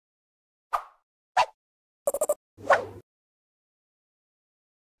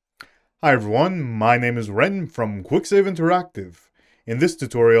Hi everyone, my name is Ren from Quicksave Interactive. In this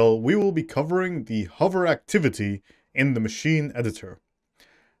tutorial, we will be covering the hover activity in the machine editor.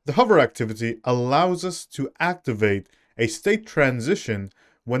 The hover activity allows us to activate a state transition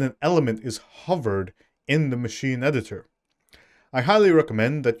when an element is hovered in the machine editor. I highly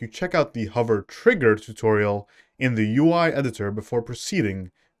recommend that you check out the hover trigger tutorial in the UI editor before proceeding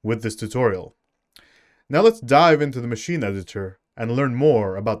with this tutorial. Now let's dive into the machine editor and learn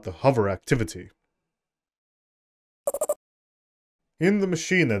more about the hover activity. In the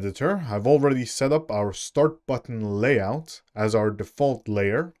machine editor, I've already set up our start button layout as our default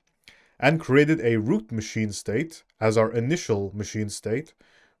layer and created a root machine state as our initial machine state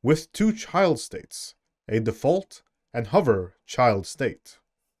with two child states, a default and hover child state.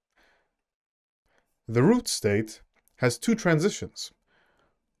 The root state has two transitions.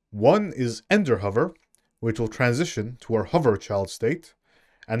 One is enter hover, which will transition to our hover child state,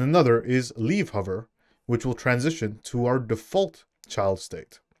 and another is leave hover, which will transition to our default child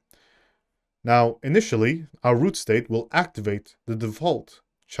state. Now, initially, our root state will activate the default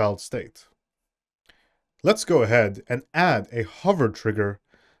child state. Let's go ahead and add a hover trigger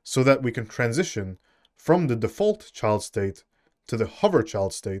so that we can transition from the default child state to the hover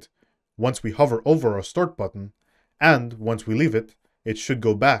child state once we hover over our start button, and once we leave it, it should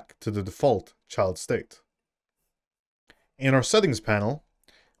go back to the default child state. In our settings panel,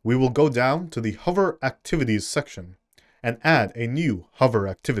 we will go down to the hover activities section and add a new hover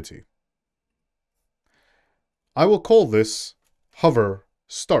activity. I will call this hover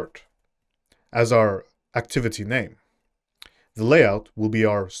start as our activity name. The layout will be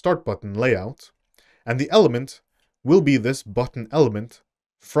our start button layout, and the element will be this button element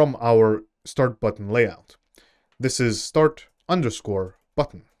from our start button layout. This is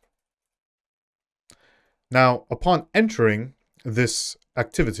start_button. Now, upon entering this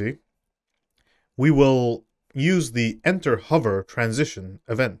activity, we will use the enter hover transition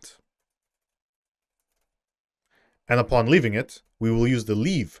event. And upon leaving it, we will use the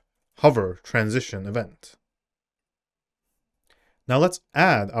leave hover transition event. Now let's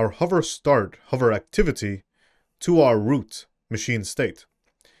add our hover start hover activity to our root machine state.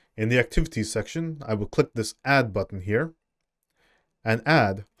 In the activities section, I will click this add button here and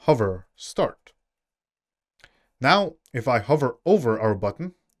add hover start. Now, if I hover over our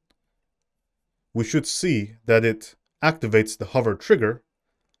button, we should see that it activates the hover trigger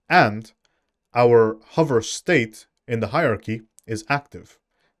and our hover state in the hierarchy is active.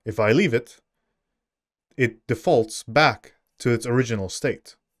 If I leave it, it defaults back to its original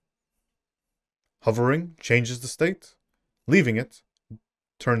state. Hovering changes the state, leaving it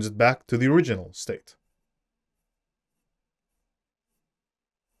turns it back to the original state.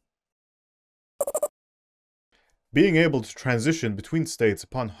 Being able to transition between states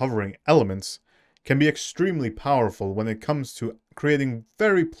upon hovering elements can be extremely powerful when it comes to creating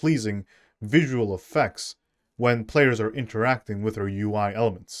very pleasing visual effects when players are interacting with our UI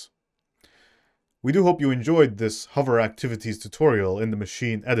elements. We do hope you enjoyed this hover activities tutorial in the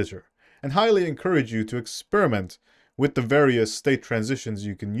machine editor, and highly encourage you to experiment with the various state transitions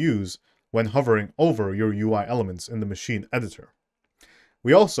you can use when hovering over your UI elements in the machine editor.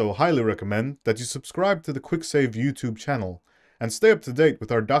 We also highly recommend that you subscribe to the Quicksave YouTube channel and stay up to date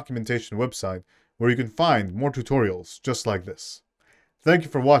with our documentation website where you can find more tutorials just like this. Thank you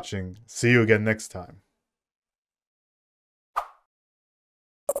for watching. See you again next time.